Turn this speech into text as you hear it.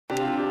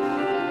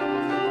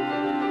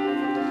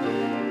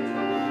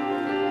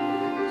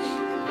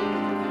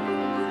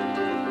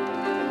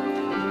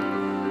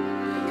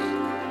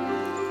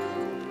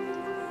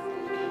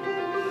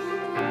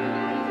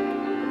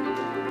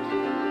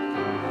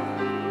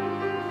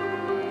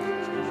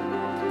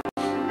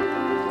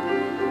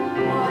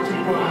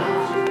Modern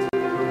world.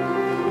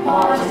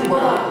 Modern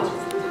world.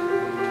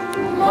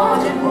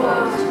 Modern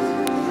world.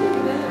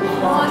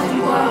 Modern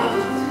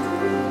world.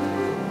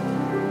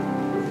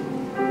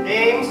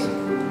 Names?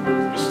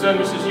 Mr. and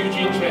Mrs.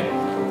 Eugene Chen.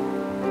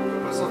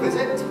 Purpose of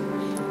visit?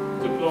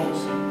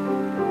 Diplomacy.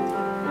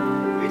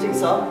 Greetings,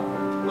 sir.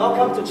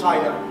 Welcome to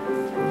China.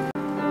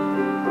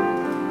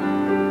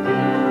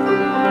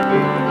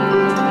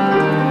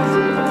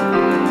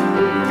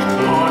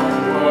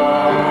 Modern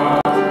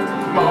world.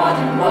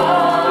 Modern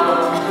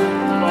world.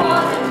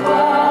 Modern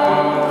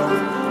world.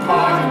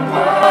 Modern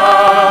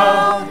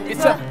world.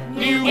 It's a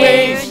new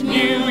age,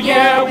 new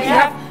year. We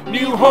have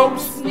new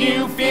hopes,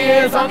 new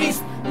fears on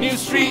these new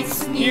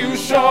streets, new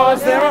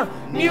shores. There are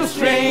new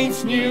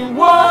strains, new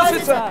wars.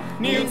 It's a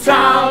new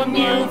town,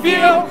 new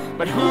view.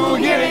 But who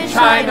here in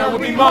China will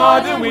be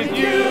modern with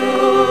you?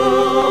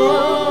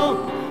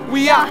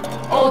 We are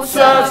old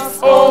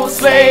serfs, old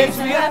slaves.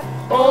 We have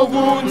old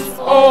wounds,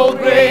 old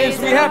graves.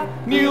 We have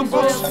new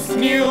books,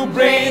 new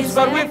brains.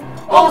 But with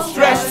old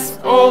stress,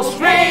 old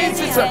strains.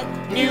 It's a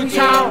new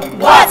town.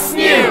 What's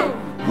new?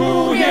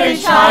 Who here in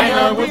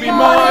China will be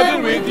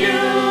modern with you?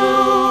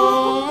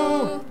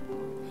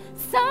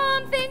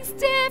 Something's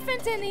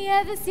different in the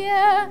air this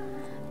year.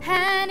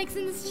 Panics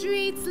in the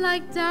streets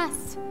like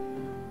dust.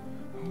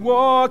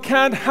 War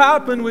can't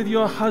happen with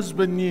your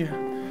husband near.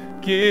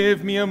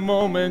 Give me a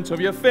moment of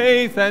your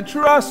faith and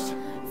trust.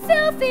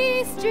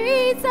 Filthy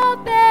streets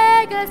of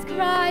beggars'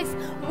 cries.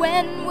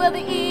 When will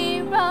the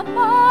era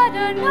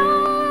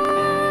modernize?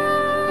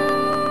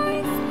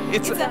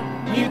 It's a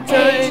new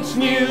age,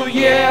 new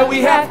year.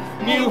 We have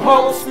new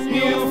hopes,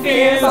 new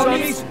fears on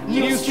these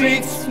new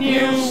streets,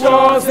 new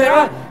shores. There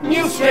are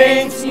new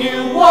strains,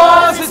 new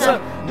wars. It's a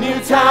new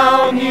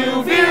town,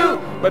 new view.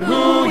 But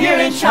who here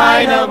in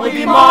China will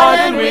be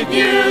modern with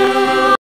you?